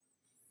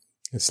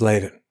It's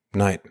late at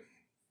night,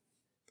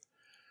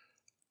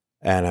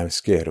 and I'm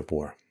scared of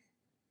war.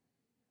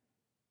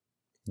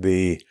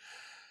 The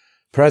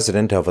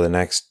president, over the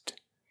next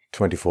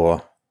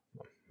 24,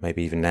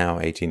 maybe even now,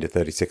 18 to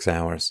 36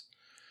 hours,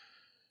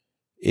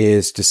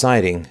 is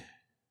deciding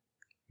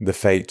the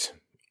fate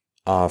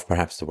of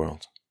perhaps the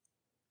world.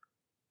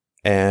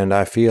 And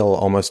I feel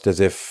almost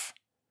as if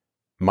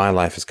my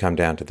life has come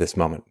down to this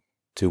moment,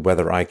 to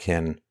whether I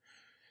can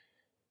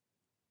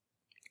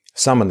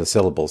summon the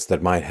syllables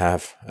that might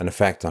have an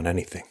effect on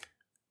anything.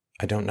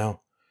 I don't know.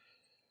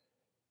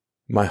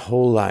 My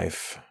whole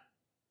life,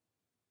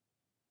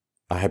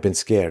 I have been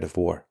scared of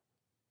war.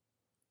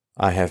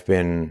 I have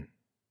been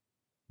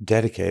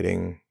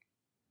dedicating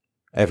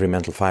every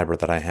mental fiber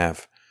that I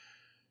have,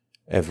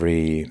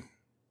 every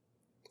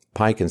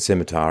pike and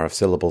scimitar of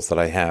syllables that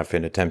I have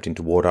in attempting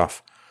to ward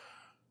off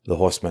the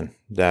horseman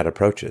that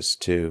approaches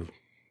to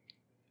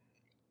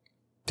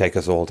take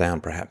us all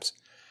down, perhaps.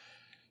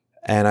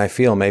 And I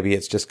feel maybe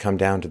it's just come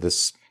down to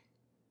this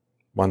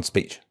one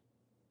speech.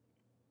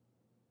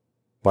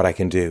 What I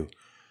can do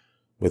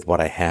with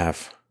what I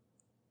have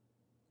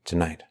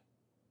tonight.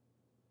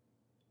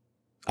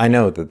 I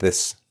know that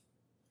this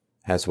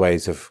has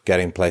ways of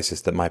getting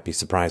places that might be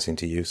surprising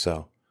to you,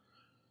 so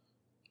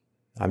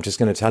I'm just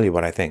going to tell you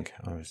what I think.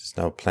 There's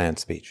no planned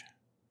speech.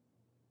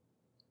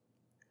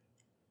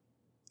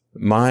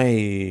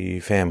 My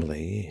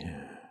family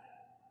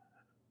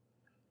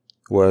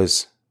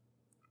was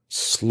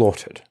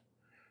slaughtered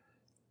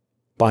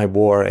by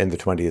war in the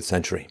 20th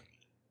century.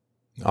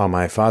 On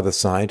my father's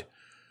side,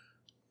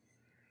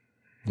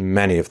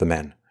 many of the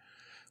men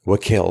were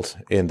killed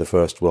in the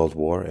First World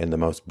War in the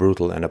most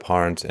brutal and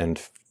abhorrent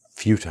and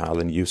futile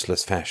and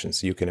useless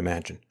fashions you can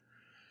imagine.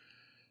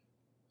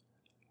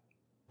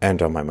 And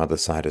on my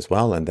mother's side as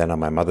well. And then on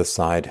my mother's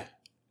side,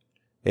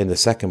 in the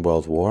Second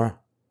World War,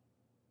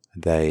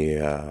 they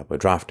were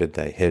drafted,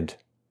 they hid,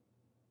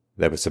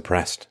 they were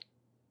suppressed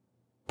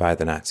by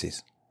the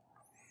Nazis.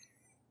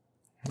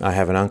 I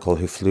have an uncle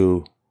who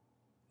flew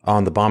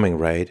on the bombing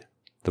raid,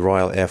 the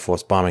Royal Air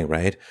Force bombing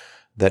raid,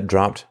 that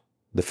dropped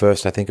the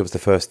first, I think it was the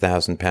first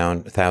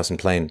 1,000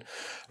 plane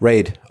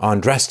raid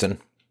on Dresden.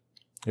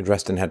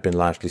 Dresden had been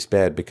largely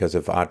spared because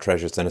of art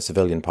treasures and a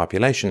civilian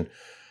population.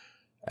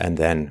 And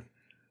then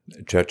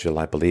Churchill,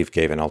 I believe,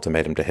 gave an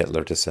ultimatum to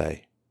Hitler to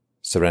say,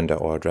 surrender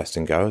or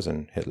Dresden goes,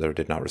 and Hitler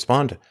did not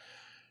respond.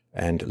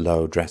 And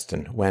lo,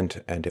 Dresden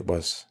went, and it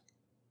was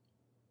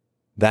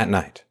that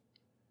night.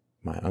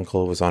 My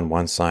uncle was on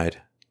one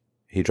side.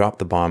 He dropped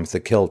the bombs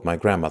that killed my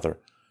grandmother.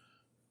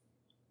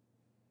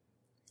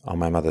 On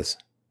my mother's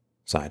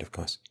side, of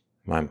course.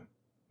 My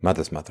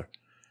mother's mother.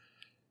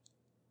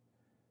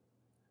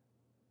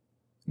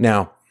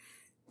 Now,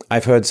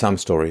 I've heard some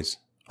stories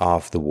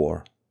of the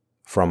war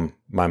from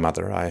my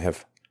mother. I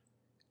have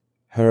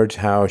heard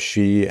how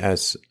she,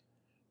 as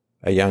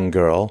a young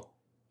girl,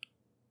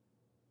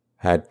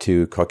 had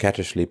to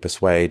coquettishly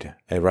persuade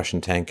a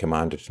Russian tank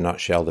commander to not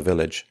shell the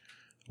village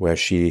where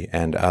she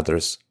and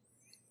others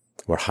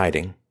were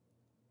hiding.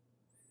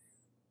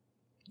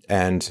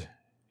 And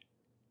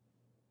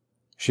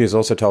she has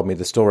also told me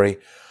the story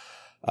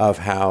of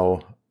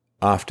how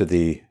after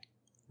the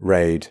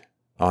raid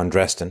on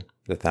Dresden,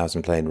 the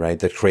 1,000-plane raid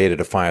that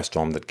created a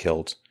firestorm that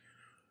killed,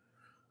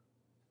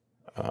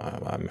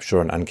 I'm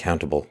sure, an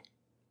uncountable,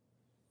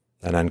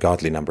 an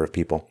ungodly number of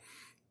people,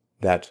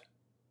 that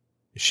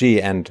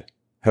she and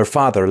her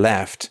father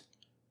left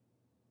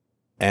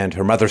and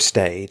her mother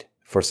stayed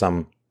for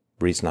some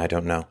reason I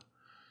don't know.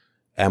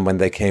 And when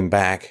they came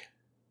back,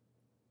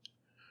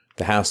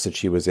 the house that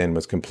she was in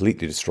was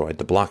completely destroyed.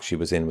 The block she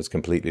was in was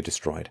completely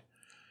destroyed.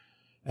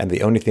 And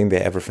the only thing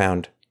they ever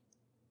found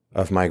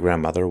of my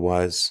grandmother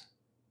was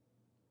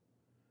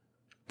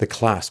the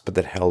clasp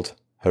that held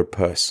her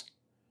purse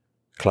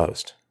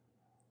closed.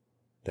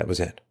 That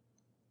was it.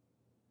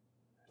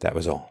 That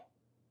was all.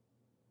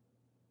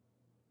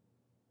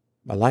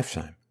 A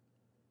lifetime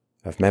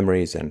of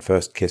memories and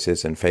first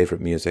kisses and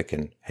favorite music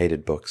and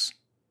hated books,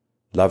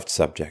 loved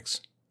subjects,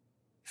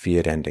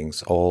 feared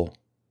endings, all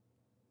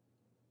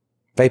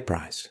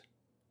vaporized,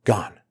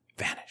 gone,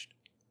 vanished.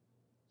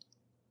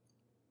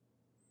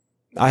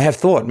 I have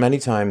thought many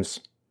times,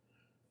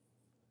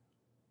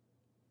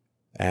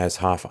 as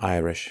half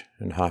Irish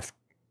and half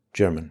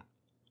German,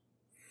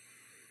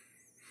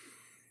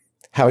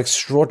 how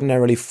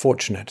extraordinarily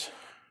fortunate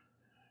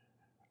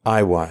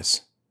I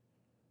was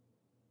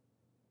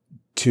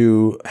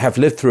to have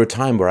lived through a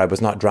time where I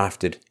was not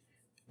drafted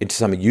into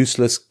some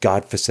useless,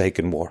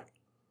 God-forsaken war.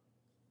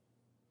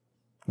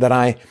 That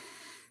I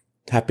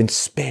have been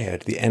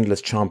spared the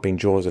endless chomping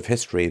jaws of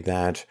history,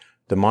 that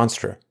the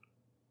monster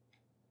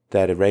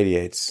that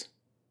irradiates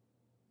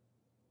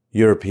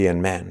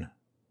European men,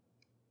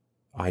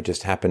 I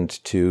just happened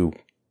to,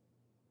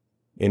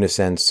 in a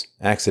sense,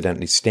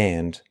 accidentally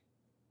stand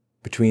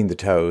between the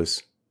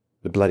toes,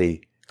 the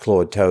bloody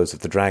clawed toes of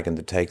the dragon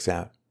that takes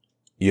out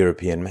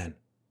European men.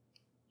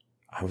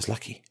 I was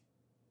lucky.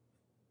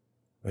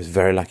 I was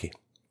very lucky.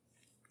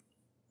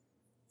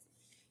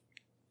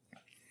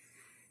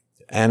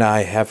 And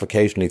I have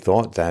occasionally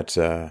thought that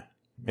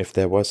if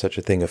there was such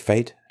a thing of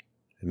fate,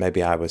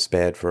 maybe I was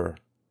spared for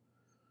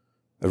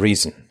a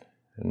reason.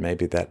 And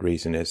maybe that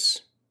reason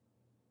is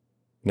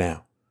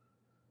now,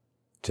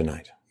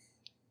 tonight.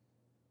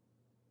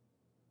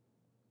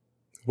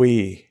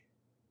 We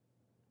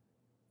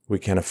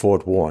can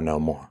afford war no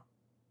more.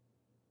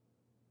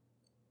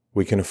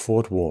 We can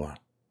afford war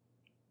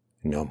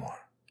no more.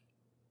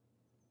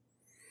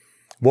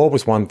 War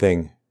was one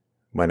thing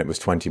when it was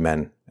 20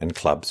 men and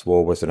clubs.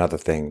 War was another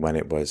thing when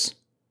it was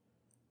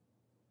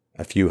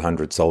a few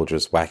hundred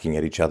soldiers whacking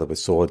at each other with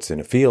swords in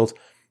a field.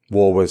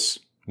 War was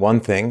one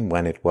thing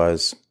when it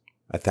was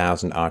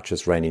 1,000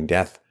 archers raining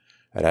death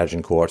at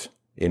Agincourt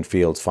in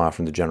fields far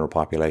from the general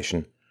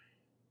population.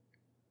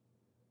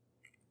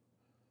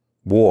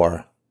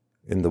 War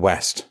in the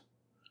West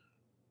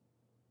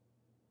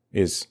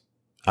is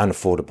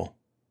unaffordable.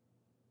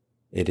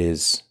 It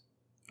is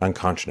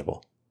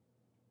unconscionable.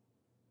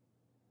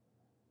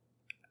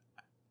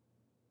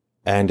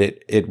 And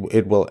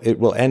it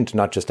will end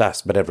not just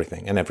us, but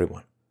everything and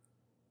everyone.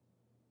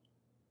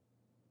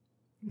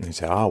 And you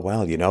say, oh,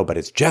 well, but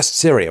it's just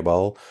Syria.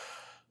 Well,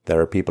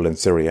 there are people in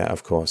Syria,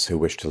 of course, who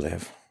wish to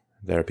live.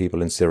 There are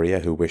people in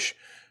Syria who wish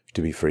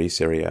to be free.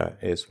 Syria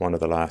is one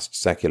of the last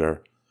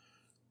secular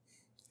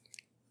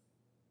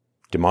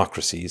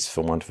democracies,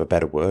 for want of a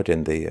better word,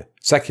 in the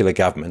secular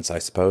governments, I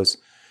suppose,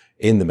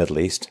 in the Middle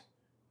East.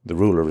 The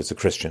ruler is a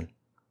Christian.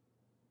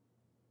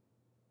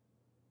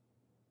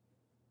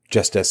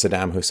 Just as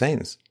Saddam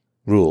Hussein's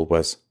rule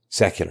was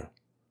secular.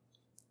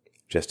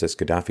 Just as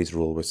Gaddafi's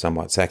rule was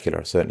somewhat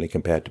secular, certainly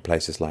compared to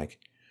places like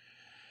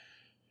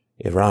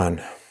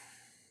Iran,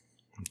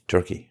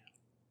 Turkey.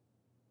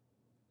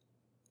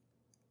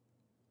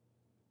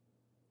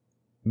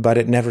 But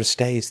it never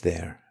stays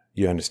there,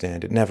 you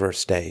understand. It never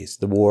stays.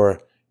 The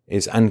war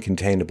is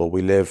uncontainable.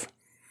 We live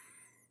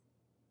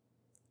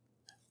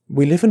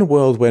in a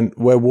world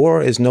where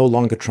war is no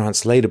longer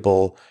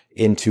translatable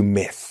into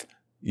myth,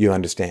 you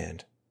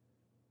understand.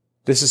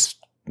 This has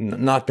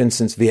not been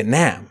since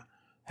Vietnam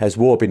has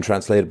war been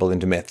translatable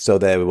into myth. So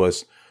there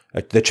was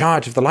the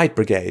charge of the Light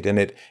Brigade, and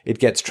it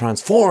gets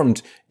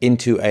transformed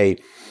into a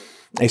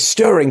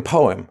stirring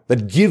poem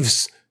that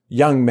gives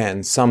young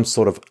men some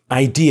sort of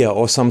idea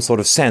or some sort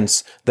of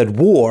sense that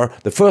war,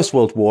 the First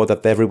World War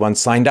that everyone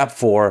signed up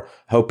for,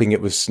 hoping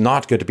it was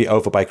not going to be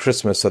over by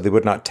Christmas so they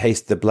would not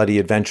taste the bloody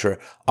adventure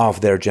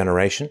of their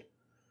generation,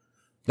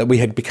 that we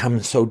had become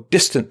so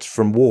distant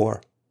from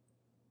war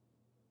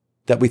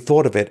that we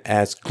thought of it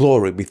as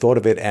glory. We thought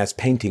of it as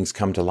paintings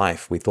come to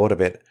life. We thought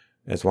of it,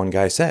 as one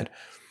guy said,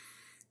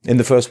 in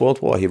the First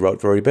World War, he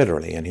wrote very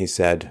bitterly, and he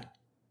said,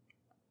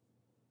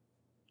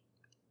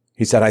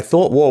 I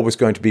thought war was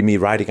going to be me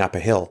riding up a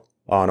hill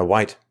on a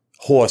white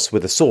horse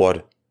with a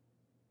sword,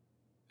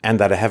 and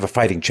that I have a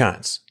fighting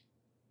chance.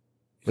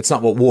 It's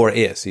not what war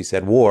is. He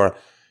said, war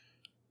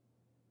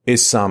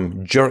is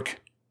some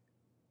jerk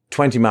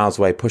 20 miles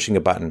away pushing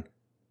a button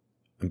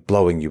and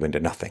blowing you into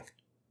nothing.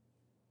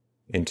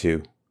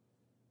 Into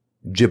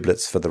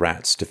giblets for the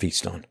rats to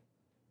feast on,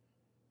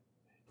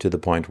 to the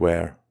point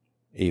where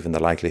even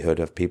the likelihood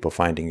of people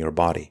finding your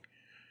body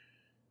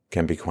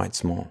can be quite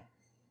small.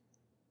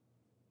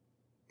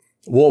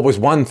 War was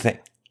one thing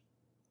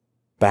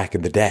back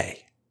in the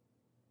day.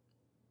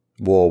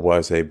 War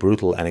was a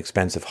brutal and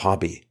expensive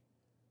hobby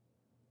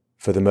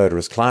for the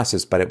murderous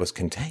classes, but it was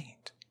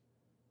contained.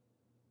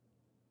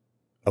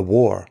 A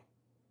war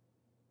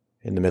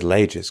in the Middle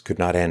Ages could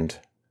not end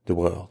the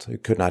world.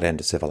 It could not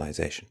end a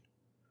civilization.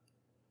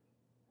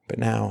 But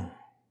now,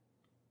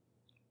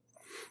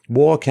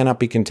 war cannot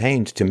be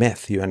contained to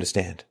myth, you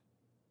understand.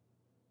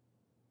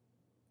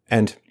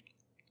 And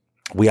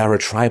we are a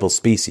tribal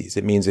species.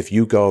 It means if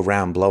you go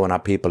around blowing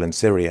up people in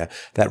Syria,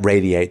 that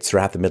radiates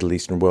throughout the Middle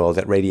Eastern world,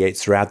 that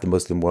radiates throughout the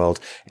Muslim world,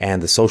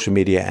 and the social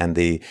media and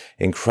the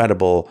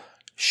incredible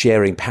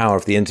sharing power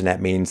of the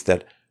internet means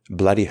that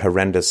bloody,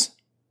 horrendous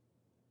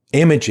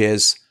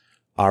images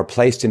are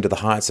placed into the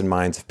hearts and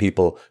minds of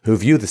people who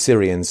view the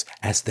Syrians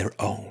as their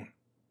own.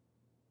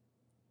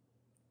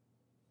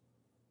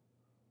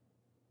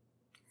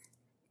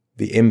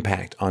 The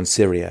impact on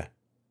Syria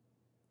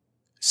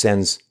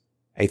sends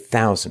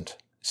 1,000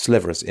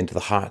 slivers into the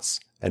hearts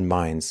and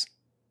minds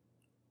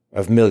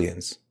of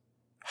millions,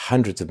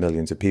 hundreds of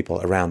millions of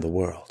people around the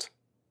world.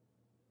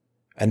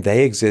 And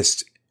they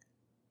exist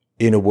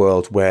in a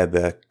world where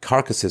the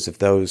carcasses of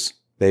those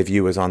they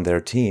view as on their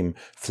team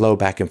flow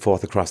back and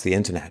forth across the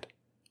internet.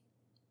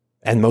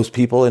 And most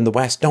people in the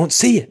West don't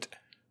see it.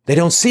 They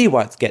don't see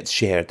what gets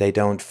shared. They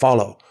don't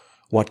follow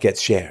what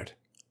gets shared.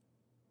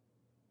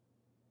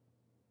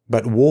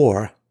 But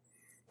war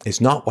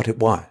is not what it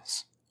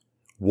was.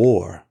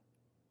 War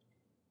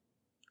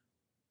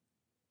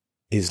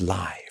is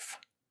live.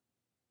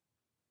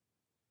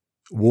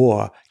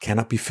 War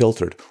cannot be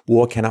filtered.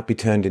 War cannot be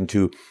turned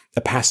into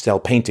a pastel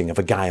painting of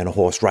a guy on a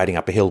horse riding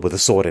up a hill with a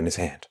sword in his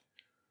hand.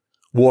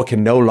 War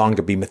can no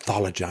longer be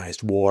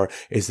mythologized. War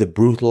is the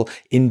brutal,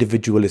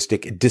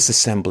 individualistic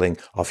disassembling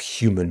of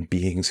human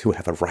beings who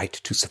have a right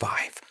to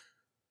survive.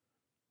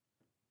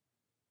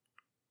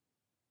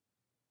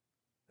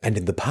 And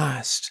in the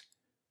past,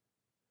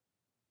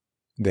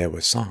 there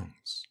were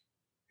songs.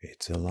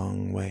 It's a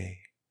long way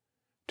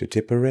to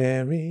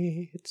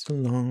Tipperary, it's a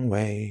long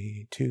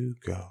way to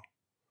go.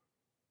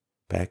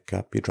 Pack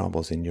up your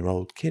troubles in your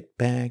old kit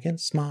bag and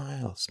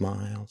smile,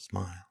 smile,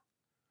 smile.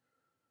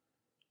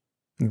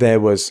 There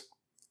was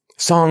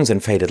songs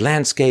and faded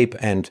landscape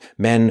and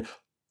men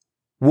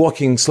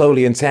walking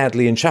slowly and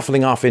sadly and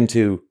shuffling off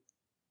into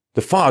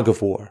the fog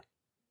of war,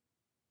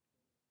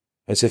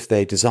 as if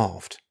they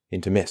dissolved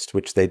into mist,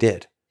 which they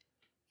did,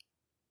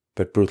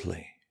 but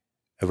brutally,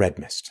 a red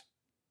mist,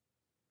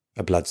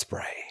 a blood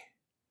spray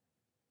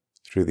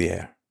through the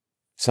air,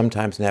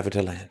 sometimes never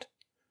to land.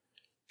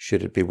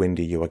 Should it be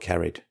windy, you are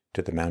carried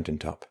to the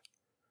mountaintop.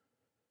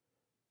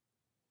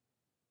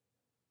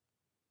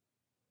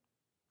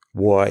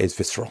 War is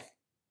visceral.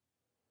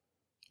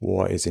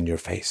 War is in your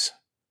face.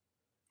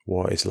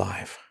 War is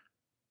live.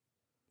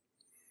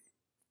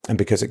 And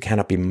because it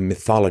cannot be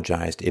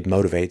mythologized, it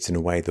motivates in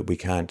a way that we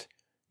can't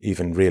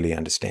even really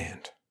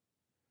understand.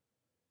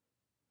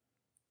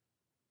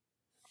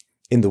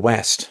 In the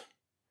West,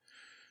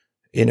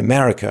 in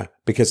America,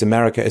 because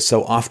America is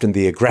so often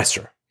the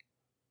aggressor,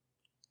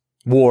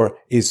 war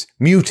is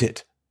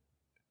muted.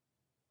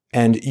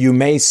 And you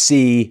may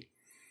see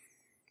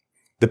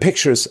the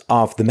pictures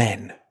of the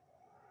men,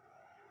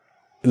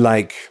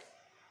 like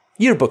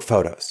yearbook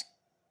photos.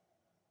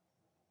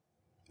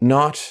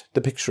 Not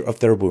the picture of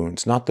their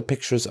wounds, not the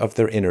pictures of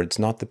their innards,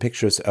 not the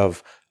pictures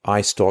of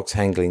eye stalks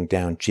hanging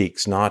down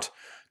cheeks, not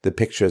the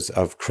pictures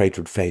of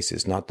cratered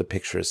faces, not the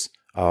pictures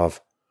of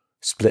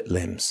split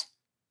limbs,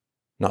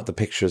 not the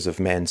pictures of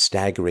men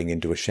staggering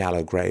into a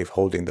shallow grave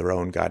holding their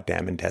own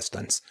goddamn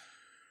intestines.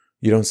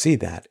 You don't see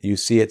that. You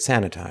see it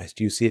sanitized.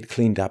 You see it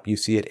cleaned up. You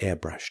see it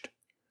airbrushed.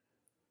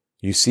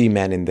 You see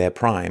men in their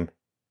prime,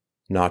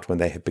 not when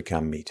they have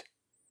become meat.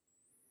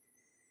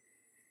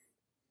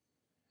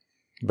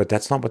 But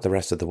that's not what the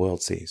rest of the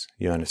world sees,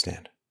 you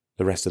understand.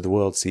 The rest of the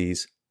world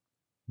sees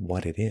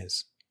what it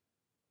is.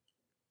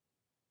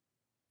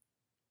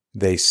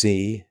 They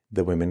see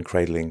the women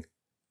cradling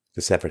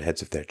the severed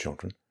heads of their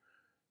children.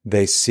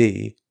 They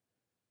see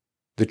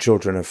the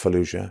children of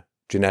Fallujah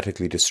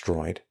genetically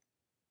destroyed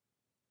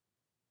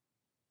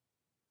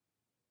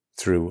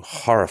through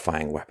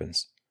horrifying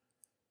weapons.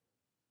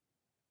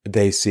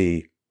 They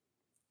see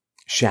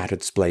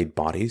shattered, splayed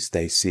bodies.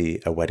 They see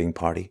a wedding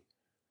party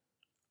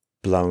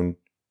blown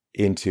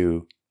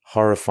into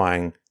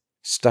horrifying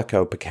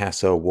stucco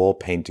Picasso wall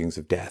paintings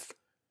of death.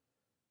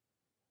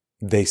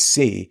 They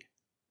see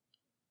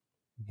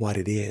what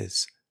it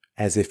is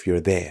as if you're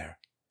there,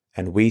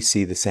 and we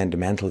see the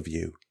sentimental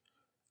view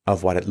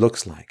of what it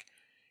looks like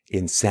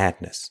in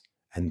sadness,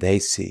 and they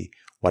see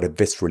what it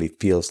viscerally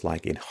feels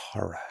like in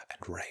horror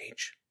and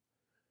rage.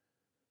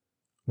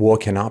 War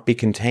cannot be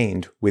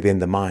contained within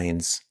the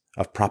minds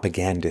of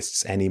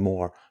propagandists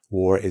anymore.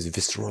 War is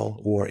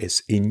visceral. War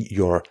is in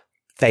your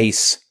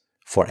face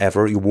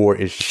forever. War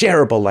is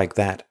shareable like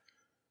that.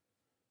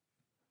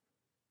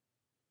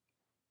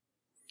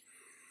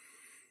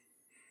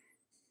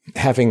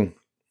 Having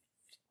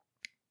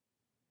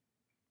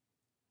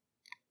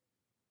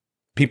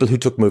people who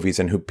took movies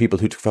and people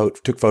who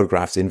took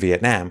photographs in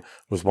Vietnam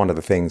was one of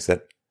the things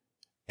that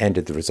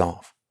ended the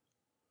resolve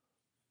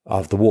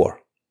of the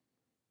war.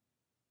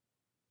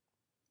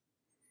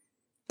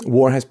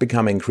 War has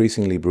become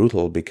increasingly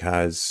brutal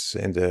because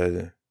in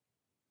the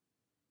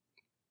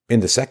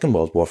Second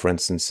World War, for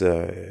instance,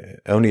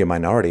 only a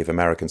minority of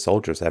American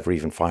soldiers ever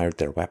even fired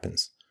their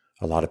weapons.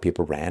 A lot of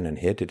people ran and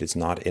hid. It is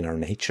not in our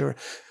nature.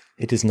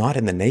 It is not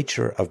in the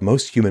nature of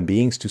most human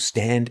beings to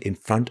stand in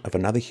front of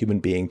another human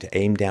being, to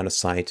aim down a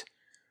sight,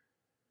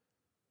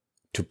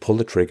 to pull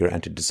the trigger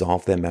and to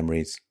dissolve their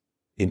memories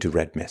into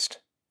red mist.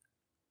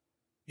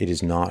 It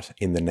is not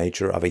in the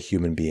nature of a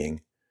human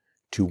being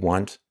to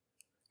want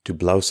to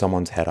blow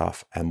someone's head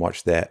off and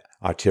watch their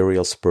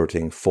arterial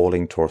spurting,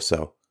 falling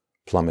torso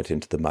plummet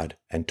into the mud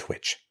and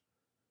twitch.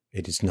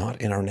 It is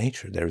not in our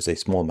nature. There is a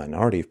small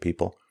minority of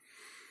people,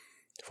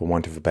 for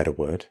want of a better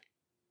word,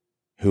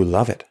 who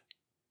love it,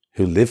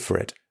 who live for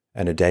it,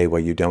 and a day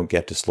where you don't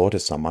get to slaughter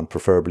someone,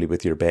 preferably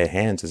with your bare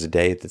hands, is a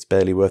day that's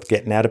barely worth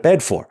getting out of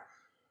bed for.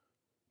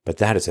 But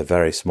that is a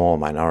very small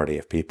minority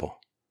of people.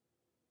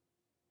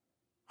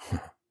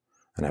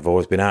 And I've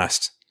always been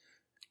asked,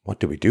 what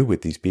do we do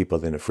with these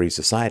people in a free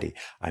society?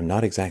 I'm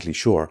not exactly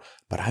sure,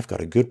 but I've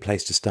got a good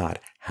place to start.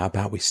 How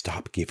about we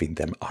stop giving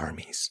them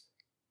armies?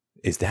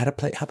 Is that a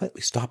place? How about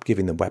we stop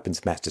giving them weapons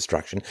of mass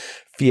destruction,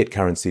 fiat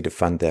currency to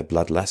fund their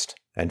bloodlust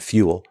and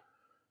fuel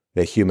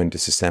their human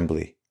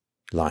disassembly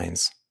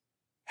lines?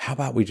 How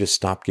about we just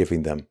stop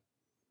giving them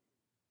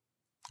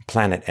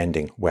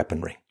planet-ending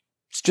weaponry?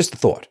 It's just a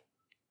thought,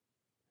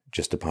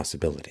 just a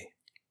possibility.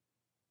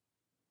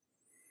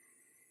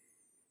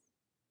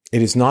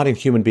 It is not in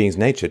human beings'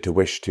 nature to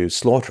wish to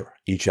slaughter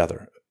each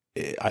other.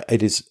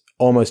 It is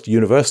almost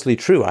universally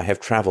true. I have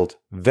traveled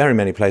very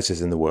many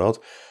places in the world.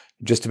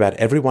 Just about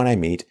everyone I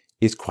meet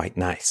is quite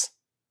nice.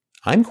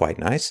 I'm quite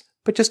nice,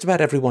 but just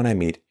about everyone I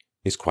meet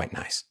is quite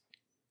nice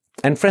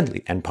and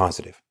friendly and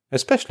positive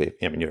Especially,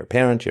 you're a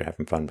parent, you're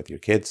having fun with your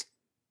kids.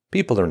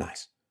 People are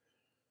nice.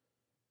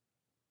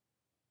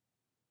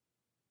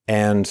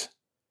 And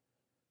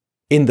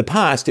in the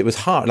past, it was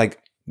hard.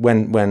 Like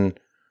when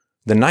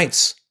the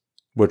knights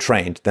were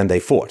trained, then they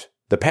fought.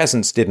 The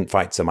peasants didn't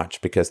fight so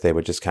much because they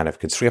were just kind of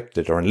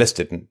conscripted or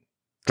enlisted and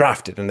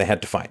drafted, and they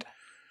had to fight.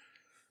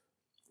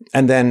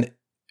 And then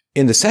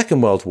in the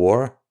Second World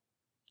War,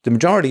 the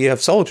majority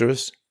of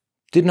soldiers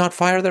did not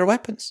fire their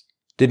weapons,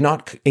 did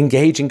not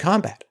engage in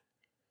combat.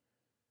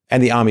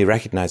 And the army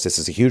recognized this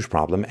as a huge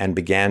problem and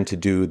began to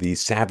do the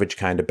savage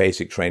kind of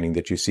basic training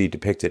that you see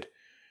depicted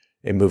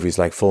in movies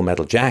like Full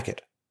Metal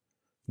Jacket.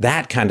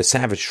 That kind of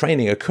savage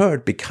training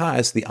occurred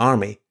because the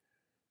army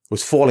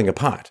was falling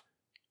apart.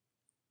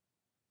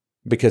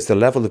 Because the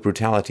level of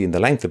brutality and the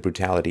length of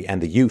brutality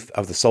and the youth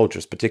of the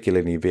soldiers,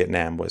 particularly in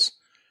Vietnam, was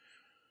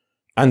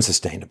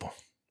unsustainable.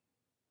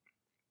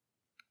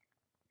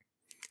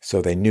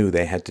 So they knew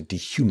they had to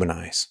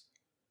dehumanize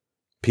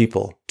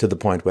people to the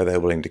point where they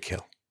were willing to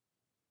kill,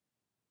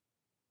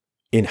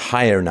 in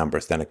higher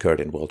numbers than occurred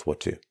in World War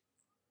II.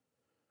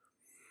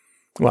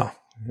 Well,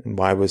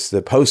 why was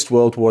the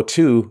post-World War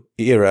II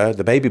era,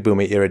 the baby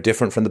boomer era,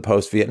 different from the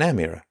post-Vietnam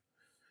era?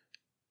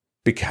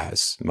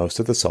 Because most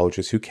of the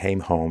soldiers who came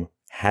home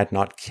had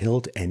not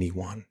killed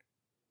anyone.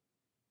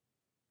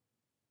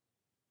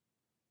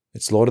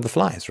 It's Lord of the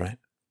Flies, right?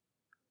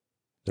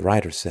 The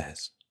writer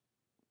says,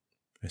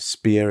 a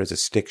spear is a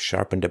stick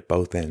sharpened at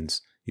both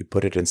ends. You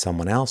put it in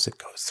someone else, it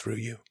goes through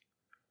you.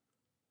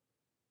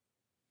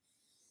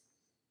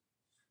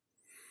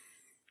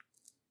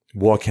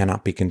 War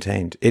cannot be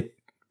contained. It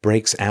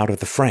breaks out of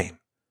the frame.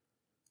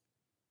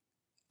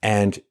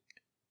 And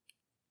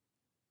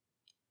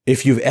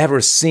if you've ever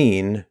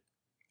seen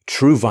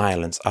true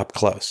violence up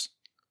close,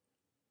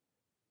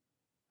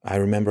 I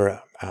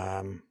remember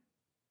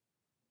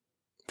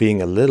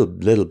being a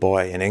little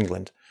boy in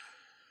England,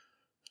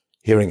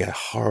 hearing a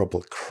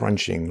horrible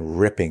crunching,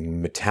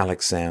 ripping,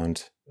 metallic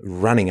sound,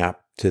 running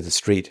up to the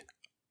street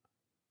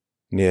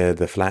near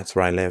the flats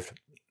where I lived,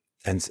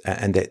 and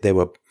they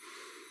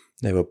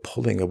were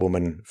pulling a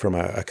woman from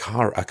a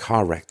car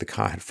wreck. The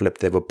car had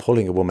flipped. They were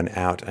pulling a woman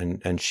out,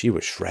 and she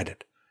was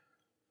shredded.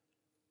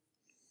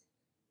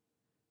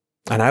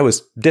 And I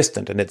was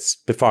distant, and it's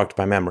befogged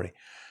by memory.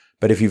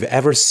 But if you've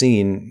ever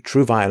seen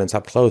true violence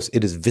up close,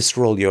 it is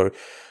visceral.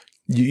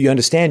 You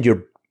understand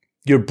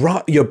your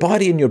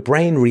body and your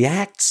brain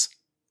reacts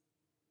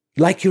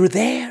like you're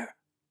there.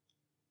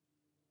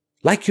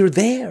 Like you're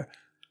there.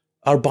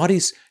 Our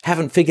bodies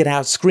haven't figured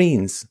out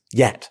screens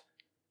yet.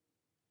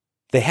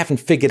 They haven't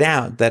figured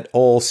out that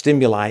all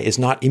stimuli is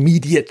not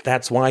immediate.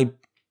 That's why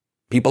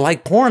people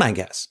like porn, I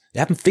guess.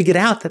 They haven't figured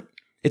out that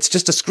it's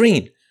just a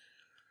screen.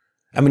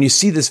 And when you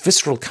see this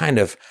visceral kind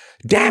of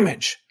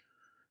damage,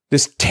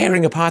 this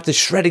tearing apart, this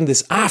shredding,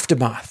 this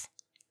aftermath,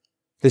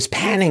 this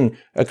panning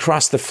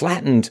across the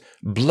flattened,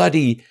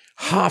 bloody,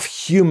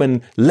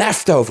 half-human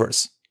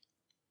leftovers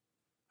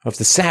of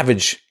the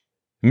savage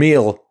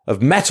meal of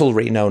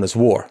metalry known as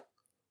war.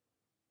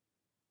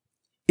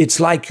 It's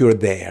like you're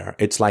there.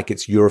 It's like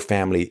it's your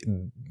family.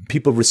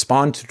 People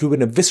respond to it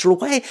in a visceral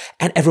way,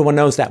 and everyone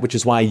knows that, which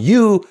is why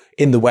you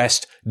in the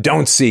West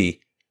don't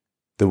see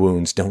the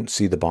wounds, don't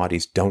see the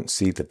bodies, don't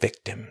see the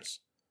victims.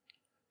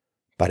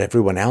 But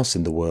everyone else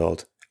in the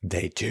world,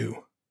 they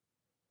do.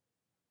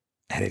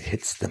 And it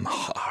hits them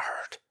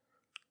hard.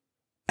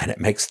 And it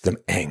makes them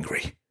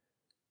angry.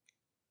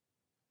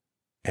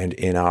 And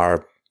in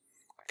our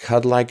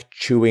cud-like,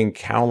 chewing,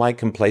 cow-like,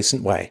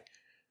 complacent way,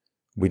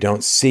 we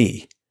don't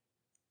see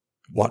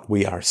what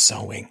we are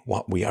sowing,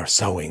 what we are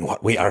sowing,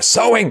 what we are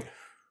sowing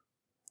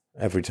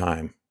every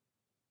time,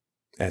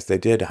 as they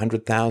did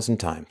 100,000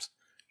 times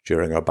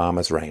during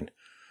Obama's reign.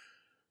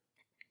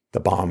 The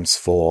bombs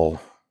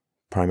fall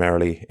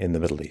primarily in the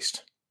Middle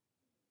East.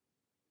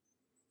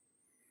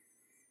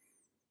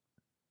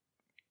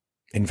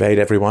 Invade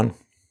everyone.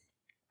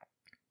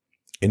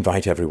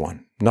 Invite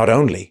everyone. Not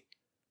only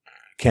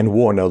can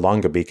war no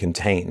longer be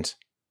contained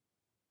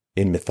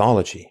in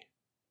mythology,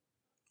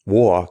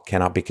 war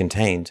cannot be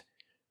contained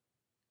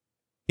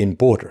in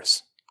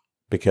borders,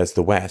 because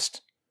the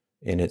West,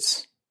 in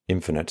its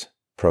infinite,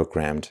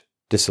 programmed,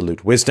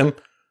 dissolute wisdom,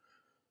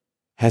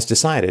 has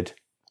decided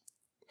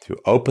to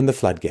open the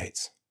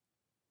floodgates.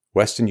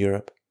 Western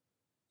Europe,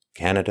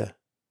 Canada,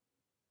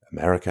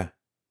 America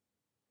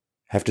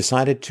have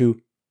decided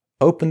to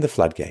open the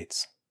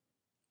floodgates.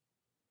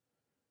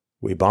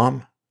 We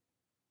bomb,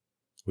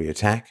 we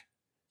attack,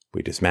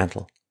 we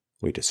dismantle,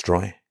 we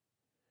destroy,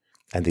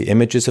 and the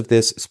images of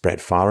this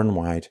spread far and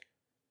wide,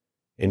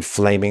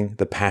 inflaming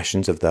the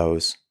passions of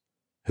those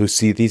who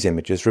see these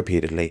images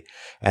repeatedly,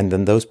 and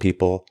then those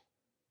people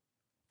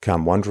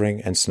come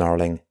wandering and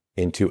snarling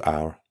into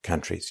our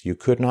countries. You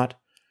could not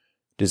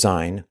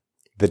design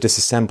the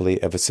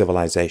disassembly of a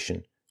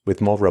civilization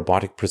with more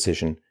robotic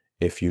precision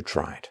if you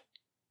tried.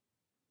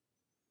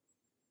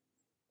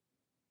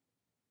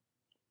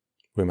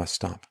 We must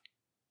stop.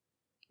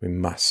 We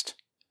must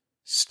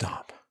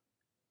stop.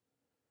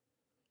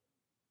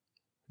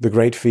 The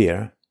great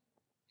fear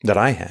that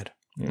I had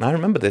I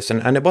remember this,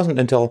 and it wasn't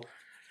until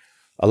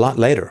a lot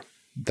later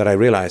that I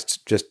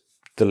realized just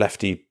the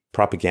lefty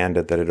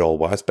propaganda that it all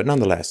was. But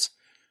nonetheless,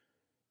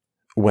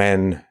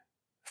 when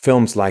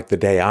films like The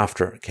Day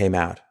After came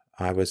out,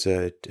 I was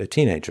a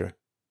teenager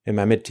in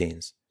my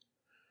mid-teens,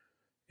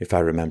 if I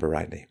remember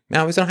rightly.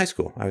 No, I was in high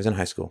school.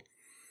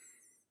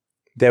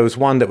 There was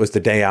one that was The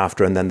Day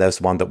After, and then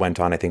there's one that went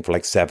on, I think, for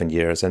like 7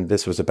 years. And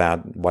this was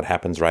about what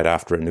happens right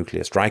after a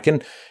nuclear strike.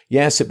 And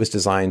yes, it was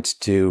designed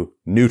to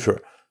neuter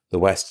the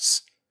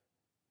West's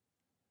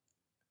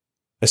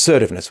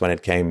assertiveness when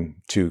it came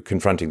to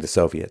confronting the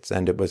Soviets.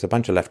 And it was a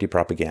bunch of lefty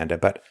propaganda.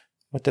 But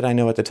what did I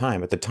know at the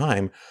time? At the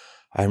time,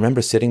 I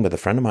remember sitting with a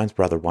friend of mine's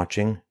brother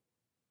watching,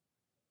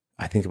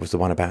 I think it was the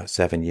one about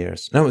 7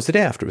 years. No, it was The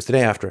Day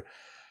After.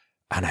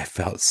 And I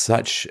felt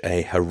such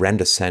a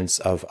horrendous sense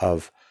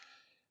of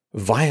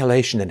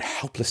violation and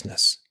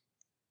helplessness.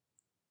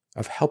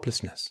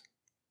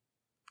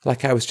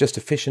 Like I was just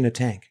a fish in a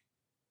tank.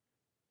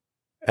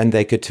 And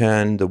they could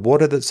turn the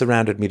water that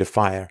surrounded me to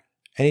fire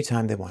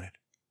anytime they wanted.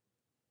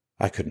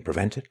 I couldn't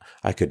prevent it.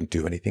 I couldn't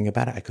do anything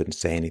about it. I couldn't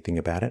say anything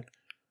about it.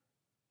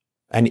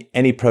 And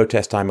any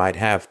protest I might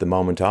have the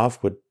moment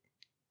of would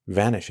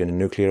vanish in a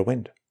nuclear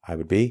wind. I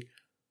would be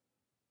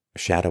a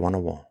shadow on a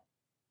wall.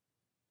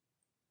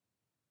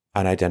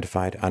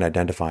 Unidentified,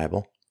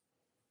 unidentifiable.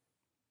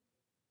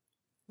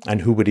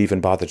 And who would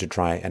even bother to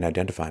try and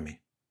identify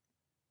me?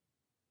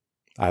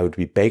 I would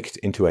be baked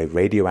into a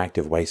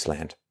radioactive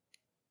wasteland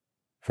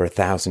for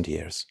 1,000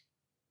 years.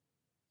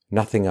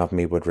 Nothing of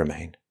me would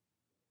remain.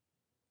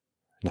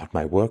 Not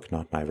my work,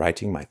 not my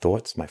writing, my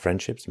thoughts, my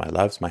friendships, my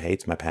loves, my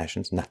hates, my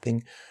passions.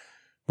 Nothing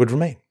would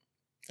remain.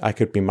 I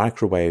could be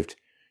microwaved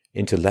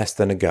into less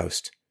than a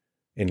ghost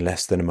in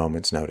less than a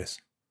moment's notice.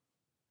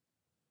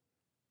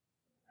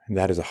 And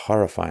that is a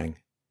horrifying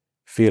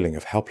feeling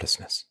of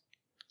helplessness.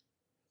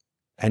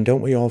 And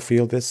don't we all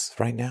feel this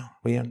right now?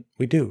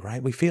 We do,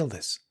 right? We feel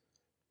this.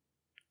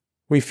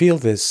 We feel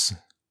this.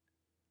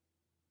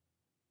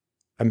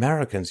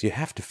 Americans, you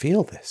have to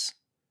feel this.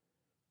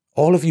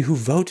 All of you who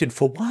voted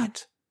for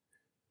what?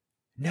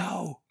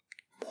 No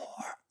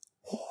more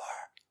war.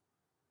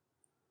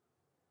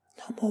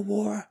 No more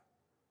war.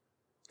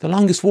 The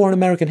longest war in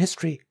American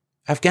history.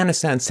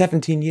 Afghanistan,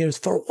 17 years.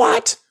 For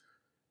what?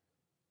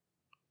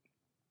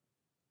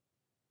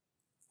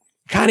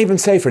 Can't even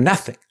say for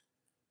nothing.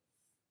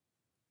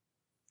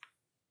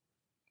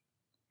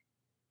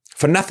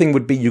 For nothing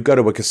would be you go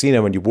to a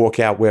casino and you walk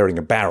out wearing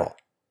a barrel.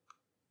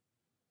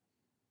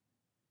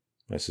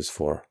 This is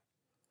for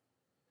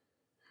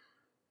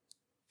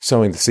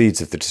sowing the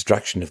seeds of the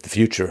destruction of the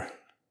future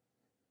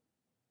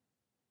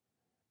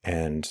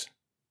and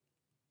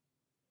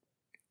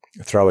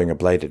throwing a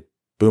bladed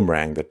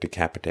boomerang that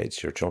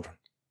decapitates your children.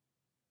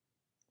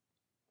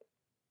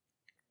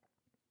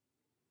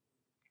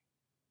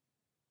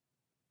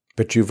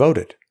 But you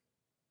voted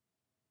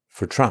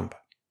for Trump,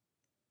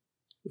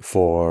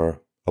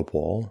 for a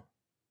wall,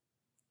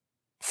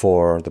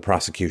 for the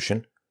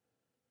prosecution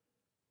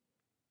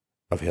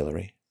of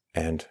Hillary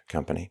and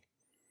company,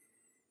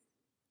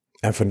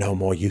 and for no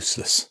more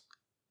useless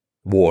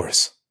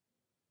wars.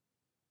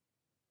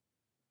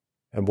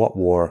 And what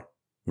war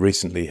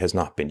recently has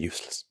not been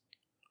useless?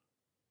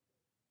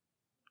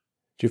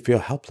 Do you feel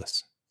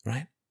helpless,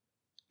 right?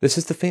 This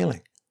is the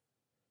feeling.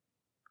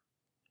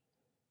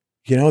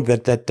 You know,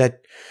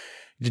 that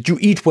you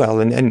eat well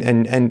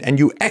and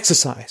you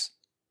exercise.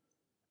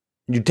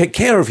 You take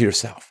care of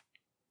yourself.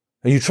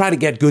 And you try to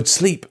get good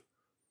sleep.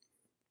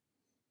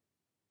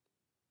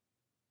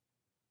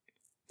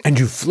 And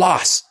you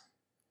floss.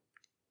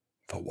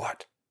 For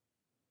what?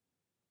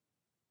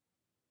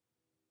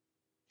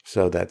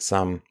 So that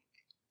some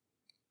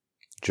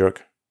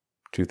jerk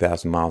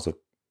 2,000 miles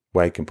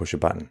away can push a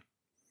button.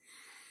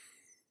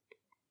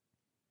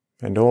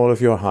 And all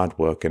of your hard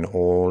work and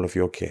all of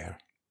your care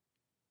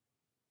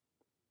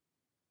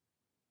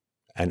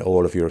and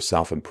all of your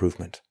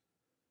self-improvement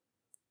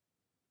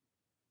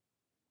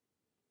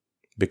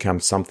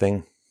becomes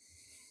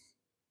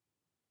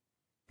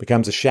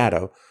a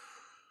shadow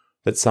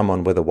that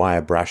someone with a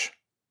wire brush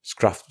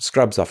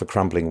scrubs off a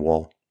crumbling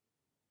wall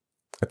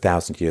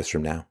 1,000 years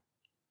from now,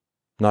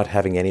 not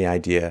having any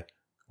idea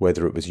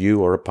whether it was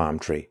you or a palm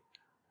tree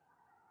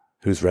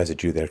whose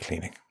residue they're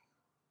cleaning.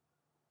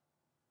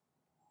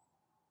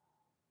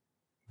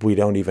 We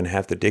don't even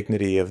have the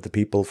dignity of the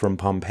people from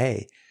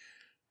Pompeii,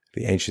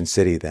 the ancient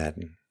city that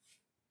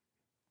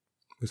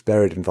was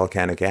buried in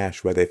volcanic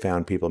ash, where they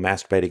found people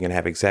masturbating and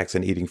having sex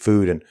and eating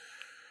food and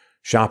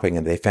shopping,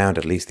 and they found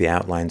at least the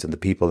outlines of the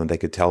people and they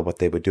could tell what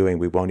they were doing.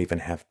 We won't even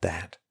have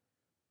that.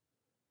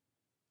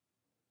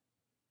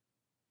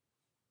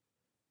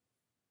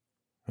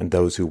 And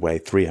those who weigh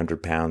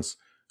 300 pounds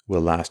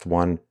will last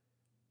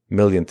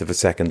 1/1,000,000th of a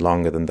second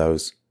longer than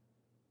those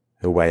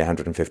who weigh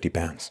 150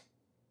 pounds.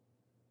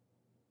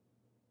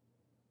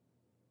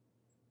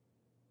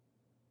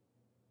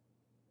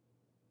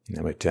 And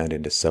then we're turned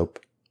into soap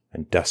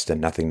and dust and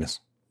nothingness.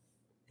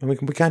 And we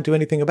can't do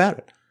anything about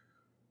it.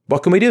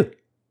 What can we do?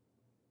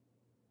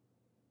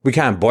 We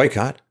can't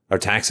boycott. Our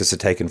taxes are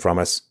taken from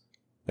us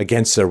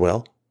against their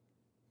will.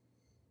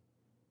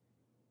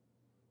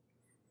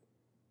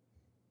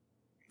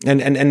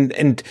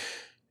 And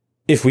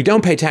if we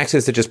don't pay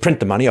taxes, they just print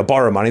the money or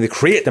borrow money. They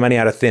create the money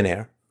out of thin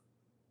air.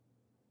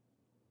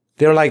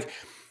 They're like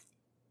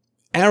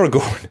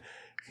Aragorn.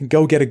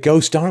 Go get a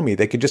ghost army.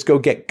 They could just go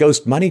get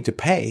ghost money to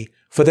pay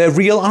for their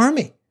real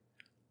army.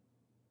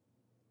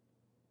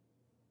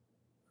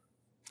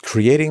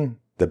 Creating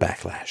the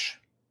backlash.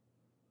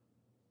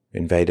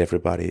 Invade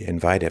everybody,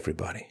 invite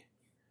everybody.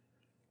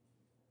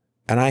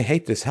 And I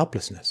hate this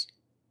helplessness.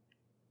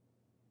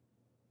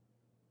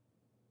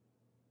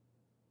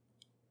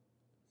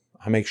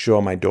 I make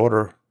sure my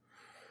daughter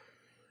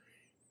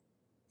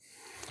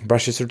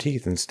brushes her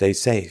teeth and stays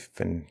safe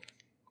and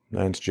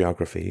learns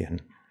geography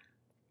and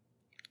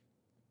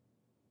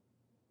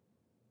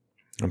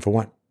for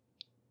what?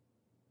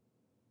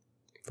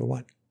 For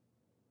what?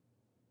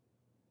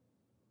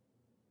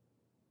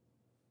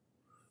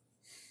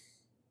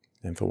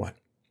 And for what?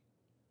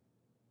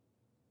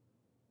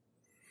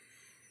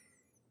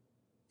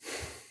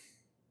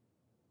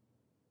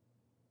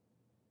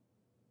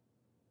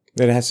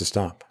 It has to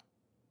stop.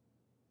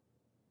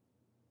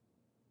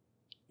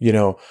 You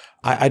know,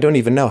 I don't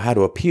even know how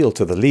to appeal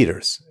to the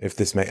leaders if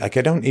this I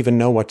don't even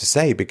know what to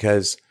say,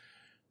 because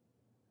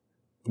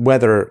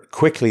whether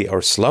quickly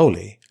or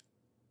slowly,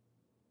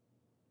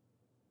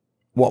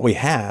 what we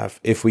have,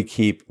 if we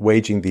keep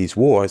waging these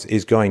wars,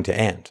 is going to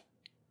end.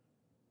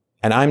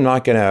 And I'm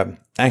not going to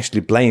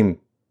actually blame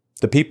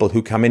the people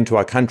who come into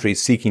our country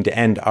seeking to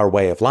end our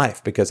way of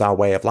life, because our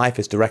way of life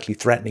is directly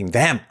threatening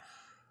them.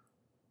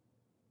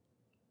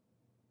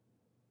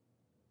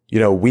 You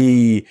know,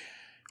 we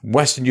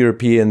Western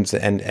Europeans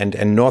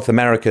and North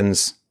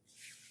Americans,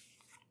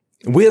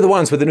 we're the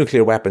ones with the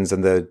nuclear weapons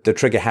and the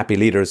trigger-happy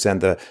leaders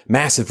and the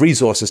massive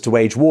resources to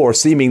wage war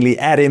seemingly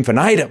ad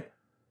infinitum.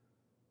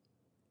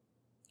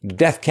 The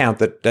death count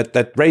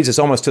that raises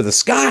almost to the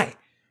sky.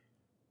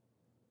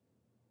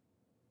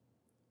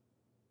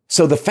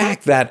 So the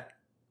fact that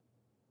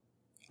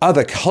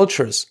other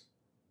cultures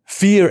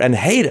fear and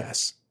hate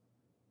us,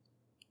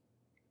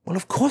 well,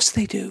 of course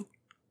they do.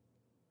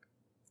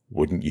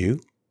 Wouldn't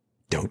you?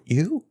 Don't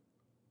you?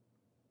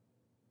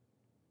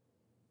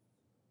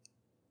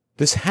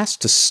 This has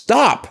to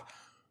stop.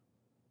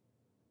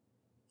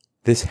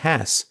 This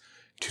has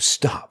to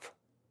stop.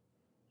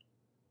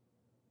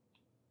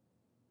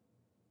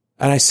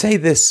 And I say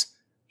this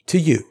to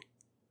you,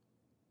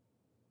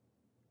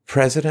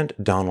 President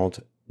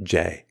Donald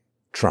J.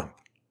 Trump.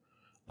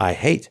 I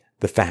hate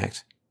the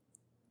fact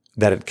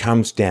that it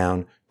comes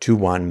down to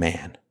one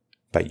man,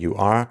 but you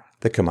are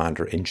the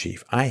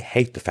commander-in-chief. I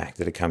hate the fact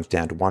that it comes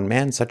down to one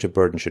man. Such a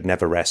burden should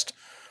never rest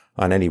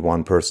on any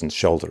one person's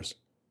shoulders,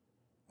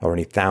 or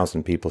any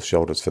 1,000 people's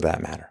shoulders for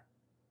that matter.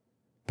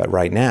 But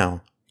right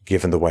now,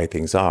 given the way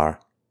things are,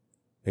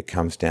 it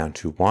comes down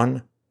to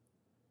one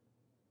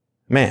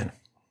man,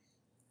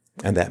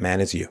 and that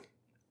man is you.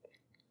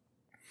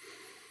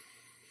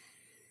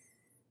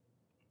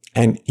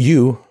 And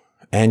you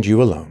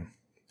alone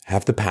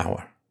have the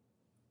power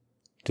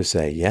to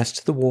say yes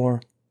to the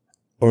war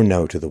or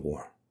no to the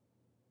war.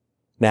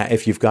 Now,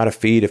 if you've got to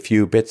feed a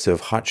few bits of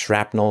hot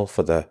shrapnel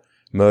for the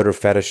murder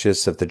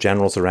fetishes of the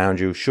generals around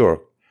you,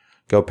 sure,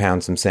 go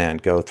pound some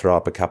sand. Go throw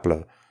up a couple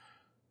of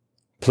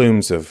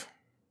plumes of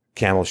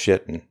camel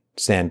shit and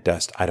sand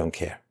dust. I don't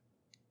care.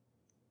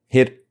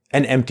 Hit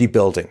an empty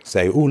building.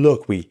 Say, oh,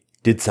 look, we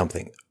did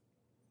something.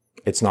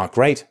 It's not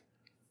great,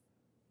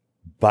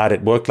 but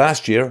it worked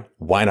last year.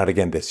 Why not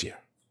again this year?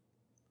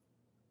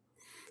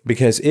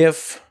 Because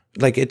if,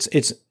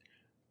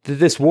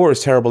 this war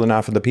is terrible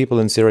enough, and the people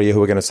in Syria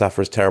who are going to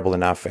suffer is terrible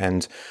enough,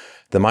 and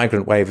the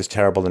migrant wave is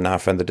terrible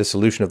enough, and the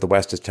dissolution of the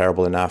West is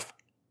terrible enough.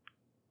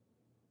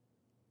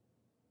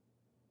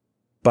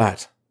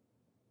 But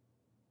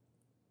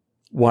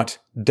what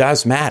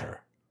does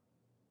matter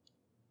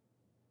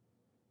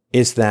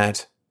is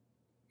that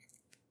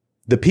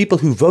the people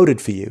who voted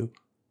for you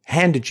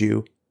handed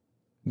you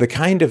the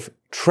kind of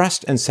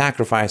trust and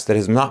sacrifice that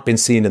has not been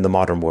seen in the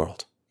modern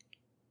world.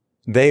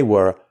 They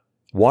were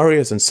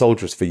warriors and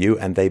soldiers for you,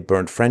 and they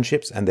burnt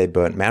friendships, and they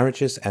burnt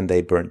marriages, and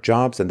they burnt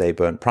jobs, and they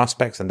burnt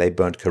prospects, and they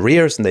burnt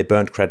careers, and they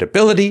burnt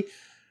credibility,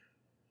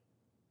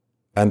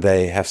 and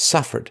they have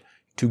suffered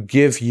to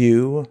give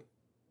you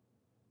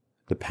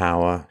the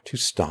power to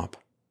stop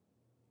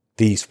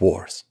these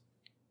wars.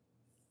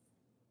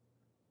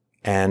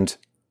 And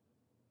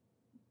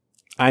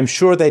I'm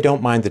sure they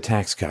don't mind the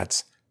tax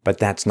cuts, but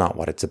that's not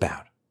what it's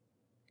about.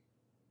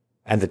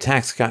 And the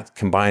tax cut,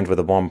 combined with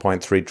a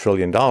 $1.3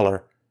 trillion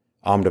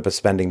omnibus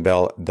spending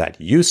bill that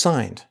you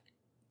signed,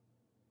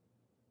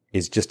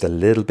 is just a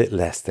little bit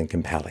less than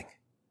compelling.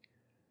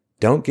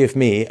 Don't give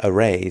me a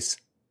raise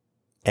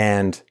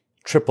and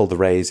triple the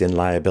raise in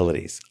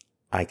liabilities.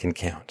 I can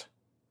count.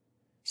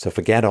 So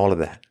forget all of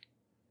that.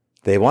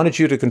 They wanted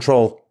you to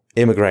control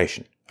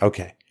immigration.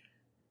 Okay.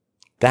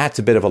 That's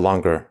a bit of a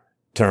longer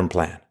term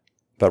plan.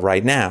 But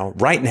right now,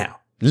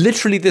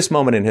 literally this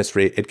moment in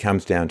history, it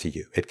comes down to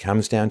you. It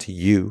comes down to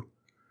you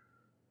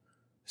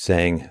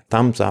saying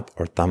thumbs up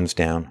or thumbs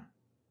down.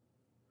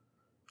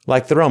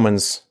 Like the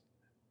Romans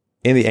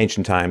in the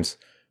ancient times,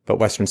 but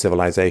Western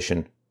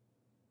civilization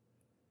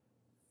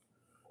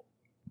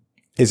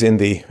is in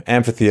the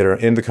amphitheater,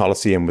 in the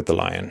Colosseum with the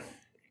lion.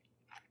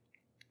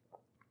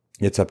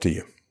 It's up to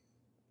you.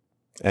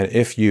 And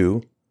if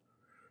you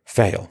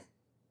fail,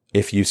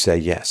 if you say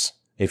yes,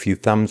 if you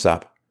thumbs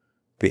up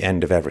the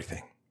end of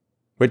everything,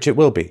 which it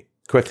will be,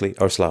 quickly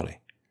or slowly,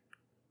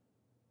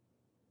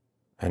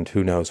 and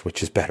who knows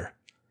which is better,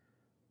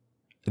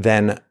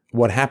 then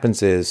what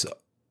happens is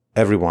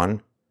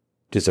everyone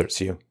deserts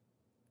you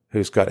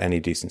who's got any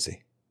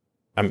decency.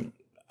 I'm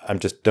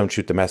just, don't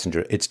shoot the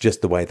messenger. It's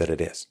just the way that it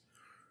is.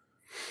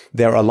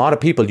 There are a lot of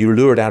people you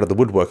lured out of the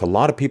woodwork, a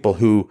lot of people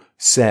who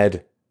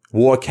said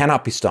war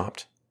cannot be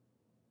stopped.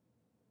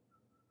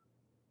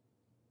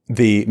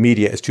 The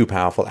media is too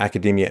powerful,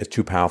 academia is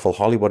too powerful,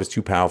 Hollywood is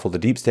too powerful, the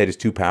deep state is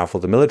too powerful,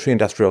 the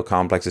military-industrial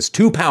complex is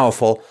too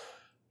powerful.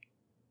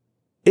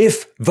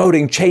 If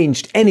voting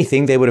changed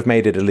anything, they would have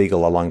made it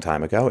illegal a long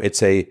time ago.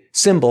 It's a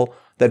symbol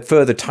that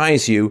further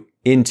ties you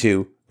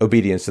into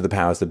obedience to the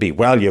powers that be.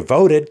 Well, you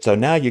voted, so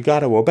now you got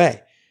to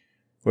obey.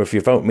 Or if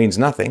your vote means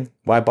nothing,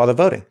 why bother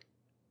voting?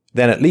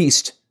 Then at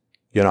least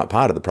you're not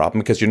part of the problem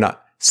because you're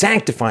not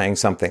sanctifying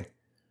something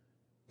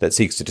that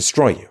seeks to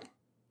destroy you.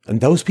 And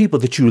those people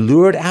that you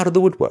lured out of the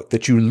woodwork,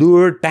 that you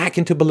lured back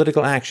into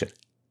political action,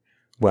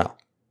 well,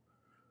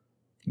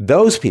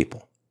 those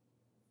people,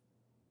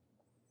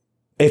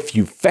 if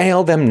you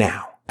fail them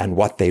now, and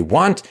what they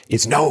want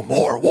is no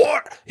more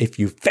war, if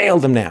you fail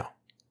them now,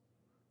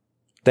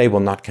 they will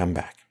not come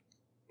back.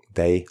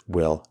 They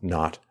will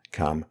not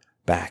come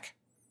back.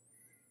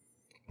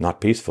 Not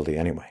peacefully,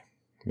 anyway,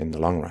 in the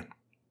long run.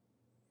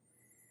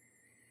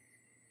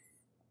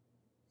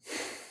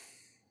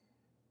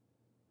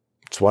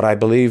 It's what I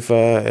believe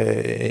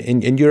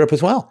in Europe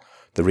as well.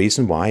 The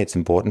reason why it's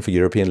important for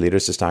European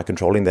leaders to start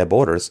controlling their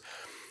borders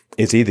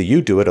is either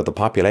you do it or the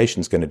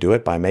population's going to do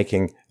it by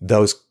making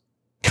those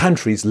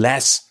countries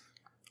less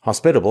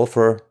hospitable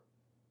for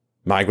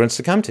migrants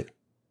to come to.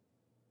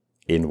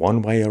 In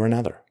one way or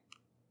another.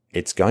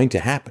 It's going to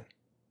happen.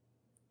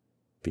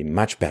 Be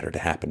much better to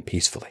happen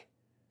peacefully.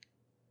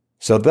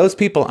 So those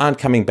people aren't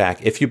coming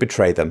back if you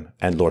betray them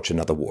and launch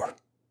another war.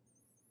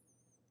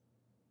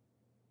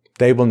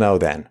 They will know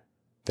then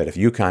that if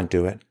you can't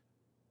do it,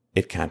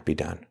 it can't be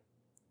done.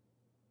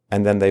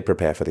 And then they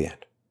prepare for the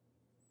end.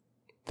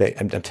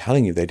 I'm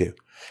telling you they do.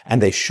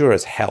 And they sure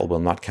as hell will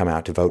not come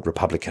out to vote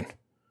Republican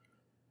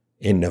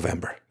in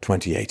November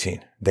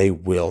 2018. They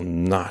will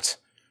not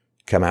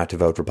come out to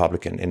vote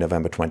Republican in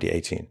November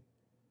 2018.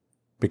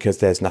 Because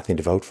there's nothing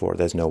to vote for.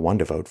 There's no one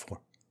to vote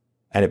for.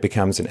 And it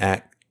becomes an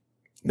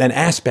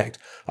aspect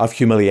of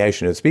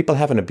humiliation. As people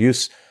have an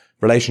abuse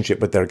relationship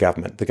with their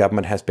government. The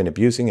government has been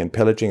abusing and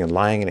pillaging and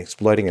lying and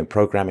exploiting and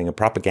programming and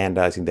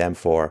propagandizing them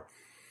for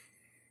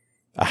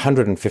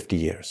 150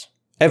 years.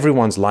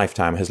 Everyone's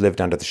lifetime has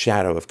lived under the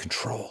shadow of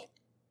control,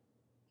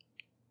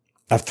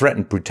 of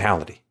threatened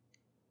brutality.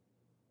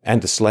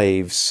 And the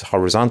slaves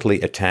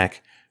horizontally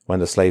attack when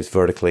the slaves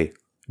vertically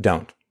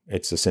don't.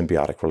 It's a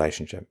symbiotic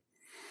relationship.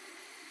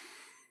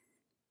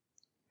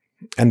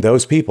 And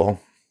those people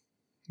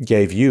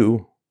gave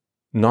you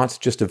not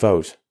just a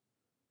vote,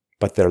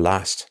 but their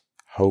last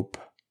hope.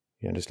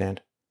 You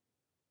understand?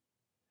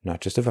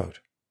 Not just a vote.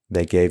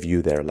 They gave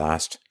you their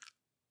last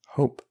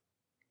hope.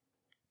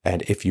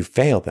 And if you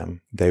fail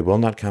them, they will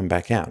not come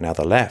back out. Now,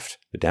 the left,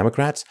 the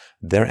Democrats,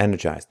 they're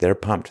energized, they're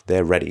pumped,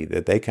 they're ready.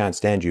 They can't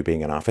stand you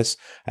being in office,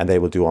 and they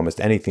will do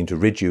almost anything to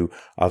rid you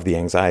of the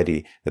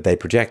anxiety that they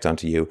project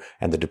onto you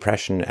and the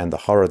depression and the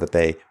horror that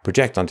they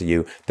project onto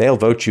you. They'll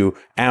vote you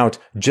out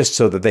just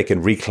so that they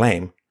can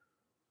reclaim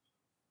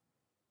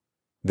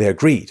their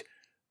greed,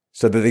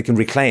 so that they can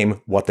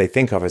reclaim what they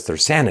think of as their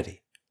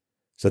sanity.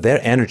 So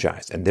they're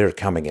energized and they're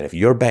coming in. If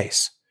your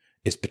base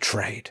is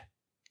betrayed,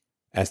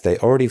 as they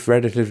already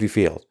relatively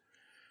feel,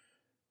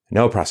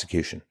 no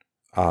prosecution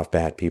of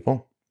bad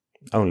people,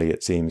 only,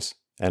 it seems,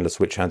 endless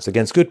witch hunts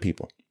against good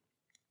people.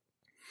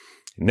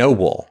 No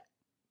wall.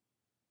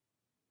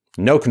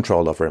 No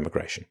control over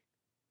immigration.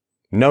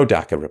 No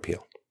DACA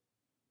repeal.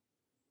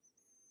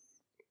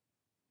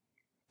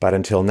 But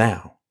until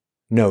now,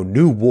 no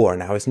new war.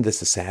 Now, isn't this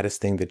the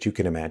saddest thing that you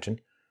can imagine?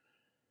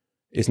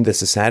 Isn't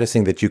this the saddest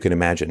thing that you can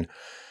imagine?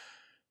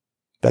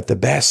 That the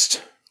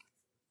best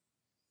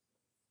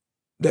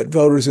that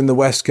voters in the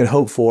West can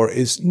hope for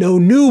is no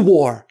new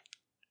war.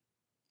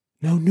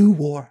 No new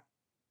war.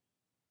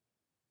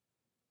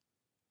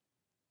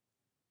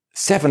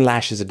 7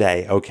 lashes a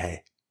day,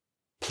 okay.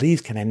 Please,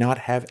 can I not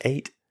have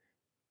 8?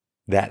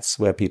 That's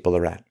where people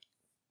are at.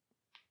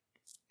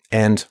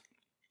 And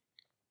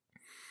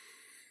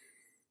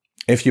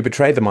if you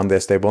betray them on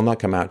this, they will not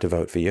come out to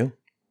vote for you.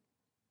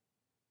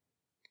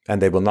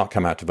 And they will not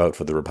come out to vote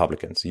for the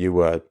Republicans. You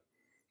were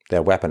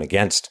their weapon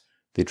against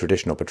the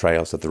traditional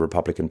portrayals of the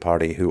Republican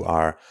Party, who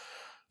are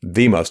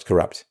the most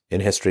corrupt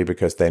in history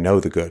because they know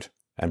the good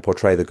and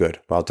portray the good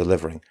while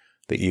delivering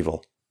the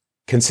evil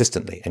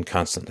consistently and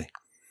constantly.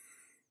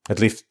 At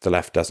least the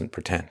left doesn't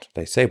pretend.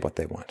 They say what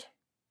they want.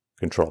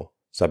 Control,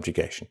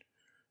 subjugation,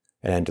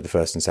 an end to the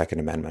First and Second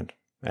Amendment,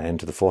 an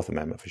end to the Fourth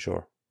Amendment for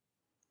sure.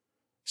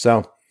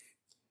 So,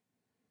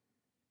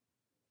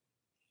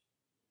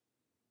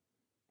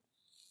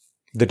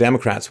 the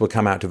Democrats will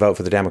come out to vote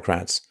for the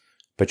Democrats,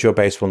 but your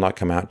base will not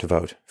come out to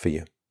vote for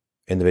you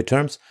in the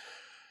midterms.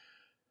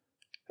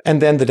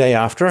 And then the day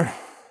after,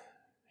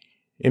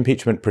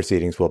 impeachment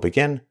proceedings will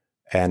begin,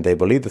 and they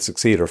will either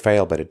succeed or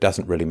fail, but it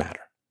doesn't really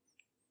matter.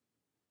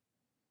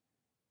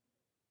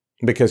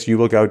 Because you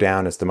will go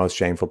down as the most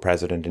shameful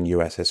president in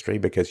U.S. history,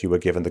 because you were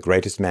given the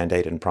greatest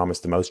mandate and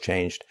promised the most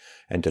changed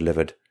and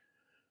delivered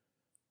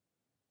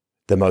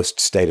the most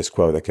status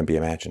quo that can be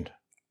imagined.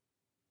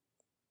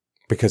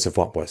 Because of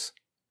what was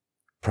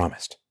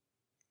promised.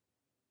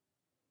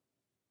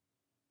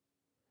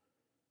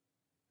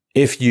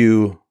 If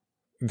you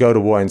go to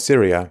war in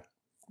Syria,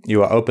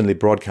 you are openly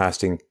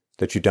broadcasting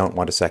that you don't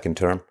want a second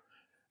term,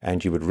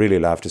 and you would really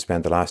love to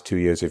spend the last 2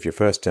 years of your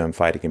first term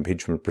fighting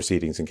impeachment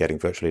proceedings and getting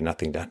virtually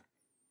nothing done.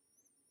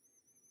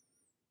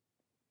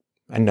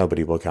 And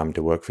nobody will come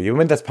to work for you. I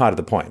mean, that's part of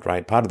the point,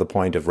 right? Part of the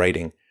point of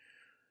raiding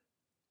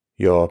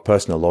your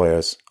personal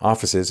lawyer's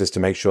offices is to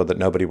make sure that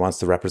nobody wants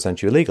to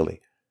represent you illegally.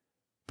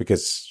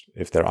 Because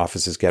if their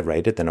offices get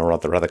raided, then all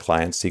their other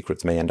clients'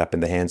 secrets may end up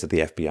in the hands of the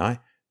FBI.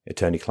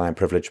 Attorney-client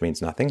privilege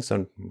means nothing,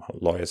 so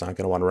lawyers aren't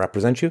going to want to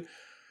represent you.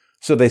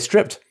 So they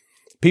stripped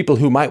people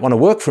who might want to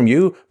work from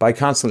you by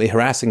constantly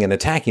harassing and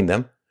attacking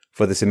them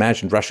for this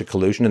imagined Russia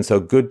collusion, and so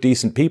good,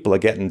 decent people are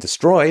getting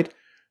destroyed.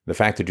 The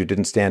fact that you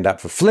didn't stand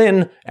up for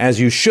Flynn, as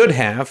you should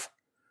have,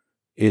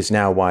 is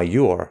now why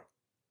you're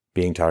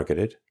being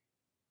targeted.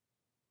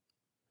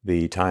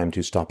 The time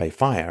to stop a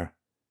fire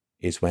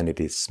is when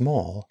it is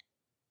small,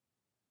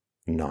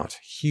 not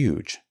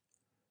huge.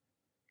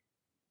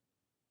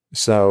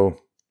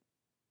 So,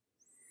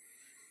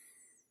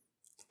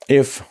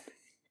 if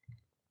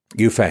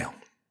you fail,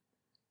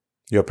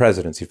 your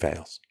presidency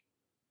fails,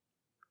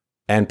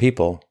 and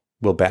people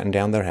will batten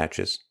down their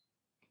hatches,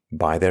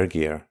 buy their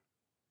gear,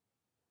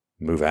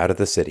 move out of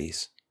the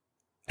cities,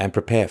 and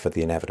prepare for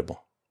the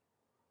inevitable.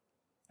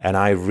 And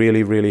I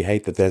really, really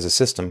hate that there's a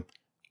system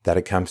that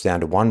it comes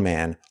down to one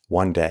man,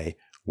 one day,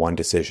 one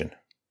decision.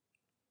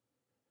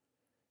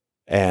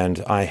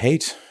 And I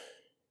hate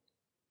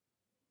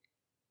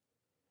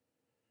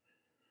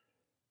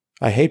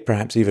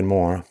perhaps even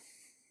more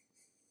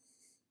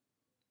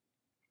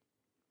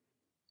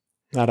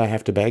that I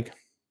have to beg.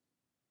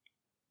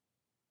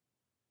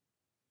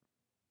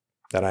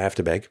 That I have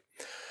to beg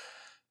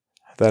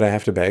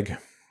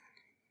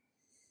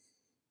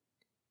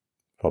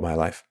for my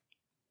life.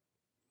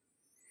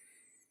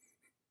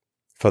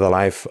 For the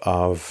life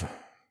of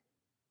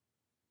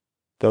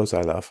those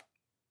I love.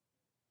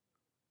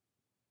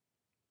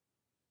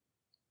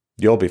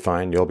 You'll be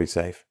fine, you'll be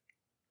safe.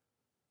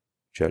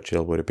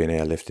 Churchill would have been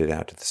airlifted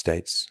out to the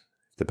States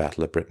if the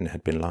Battle of Britain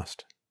had been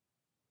lost.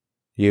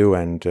 You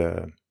and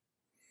the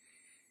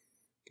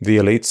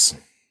elites,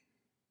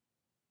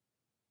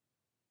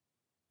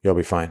 you'll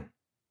be fine.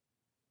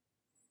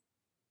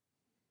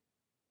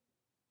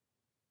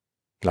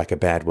 Like a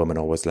bad woman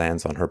always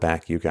lands on her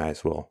back, you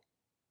guys will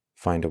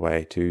find a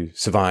way to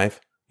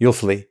survive. You'll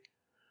flee.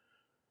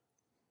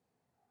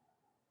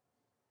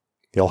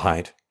 You'll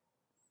hide.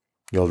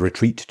 You'll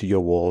retreat to your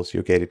walls,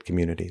 your gated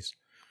communities.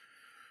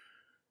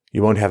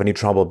 You won't have any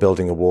trouble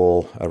building a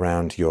wall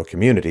around your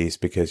communities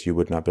because you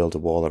would not build a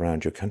wall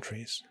around your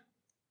countries.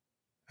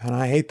 And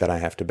I hate that I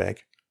have to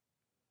beg.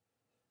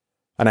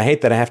 And I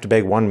hate that I have to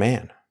beg one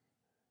man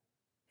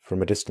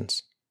from a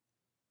distance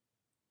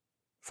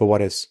for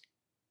what is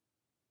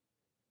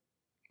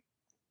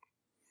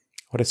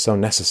so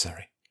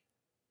necessary.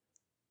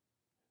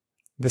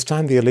 This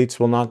time the elites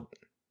will not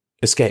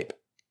escape.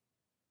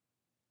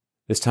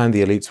 This time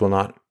the elites will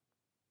not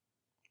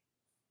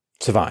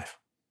survive.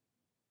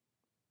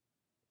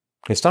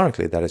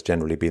 Historically, that has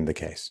generally been the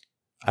case.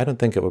 I don't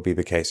think it will be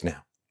the case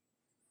now.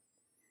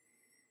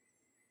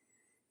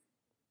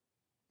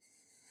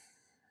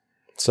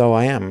 So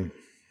I am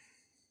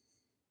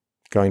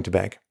going to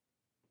beg.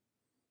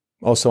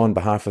 Also on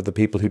behalf of the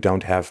people who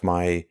don't have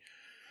my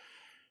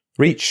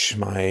reach,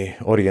 my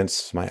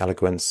audience, my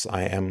eloquence,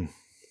 I am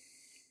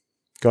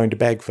going to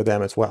beg for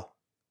them as well.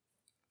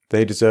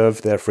 They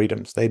deserve their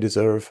freedoms. They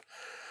deserve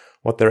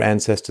what their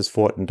ancestors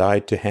fought and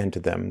died to hand to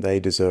them. They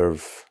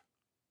deserve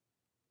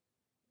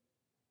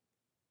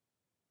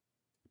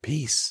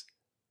peace.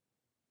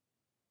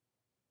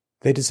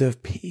 They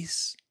deserve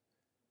peace.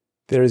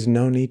 There is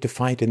no need to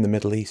fight in the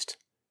Middle East.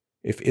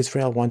 If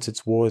Israel wants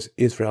its wars,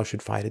 Israel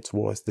should fight its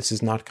wars. This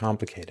is not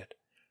complicated.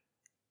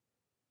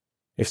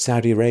 If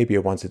Saudi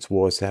Arabia wants its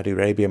wars, Saudi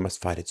Arabia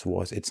must fight its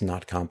wars. It's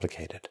not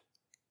complicated.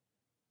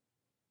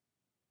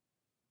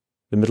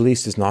 The Middle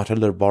East is not a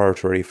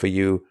laboratory for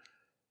you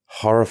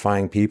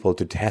horrifying people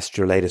to test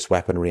your latest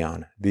weaponry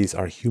on. These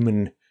are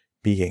human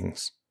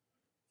beings.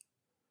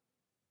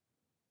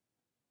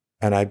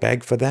 And I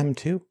beg for them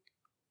too.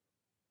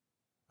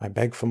 I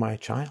beg for my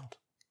child.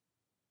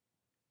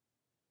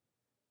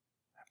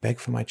 I beg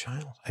for my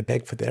child. I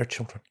beg for their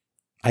children.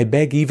 I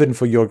beg even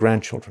for your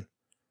grandchildren.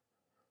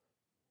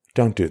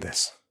 Don't do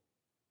this.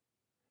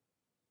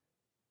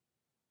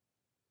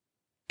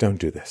 Don't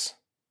do this.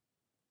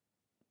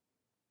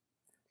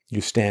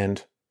 You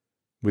stand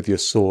with your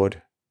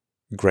sword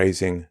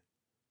grazing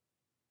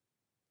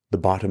the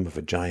bottom of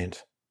a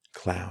giant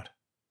cloud.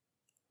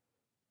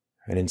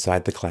 And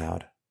inside the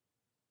cloud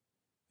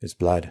is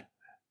blood,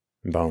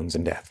 and bones,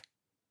 and death.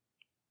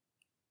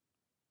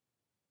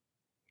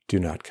 Do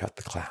not cut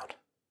the cloud.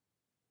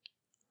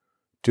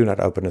 Do not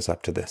open us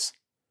up to this.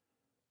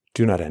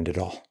 Do not end it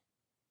all.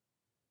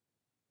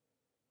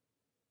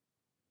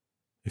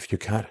 If you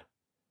cut,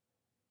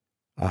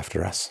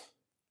 after us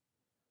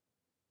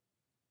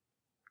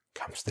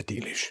comes the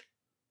deluge.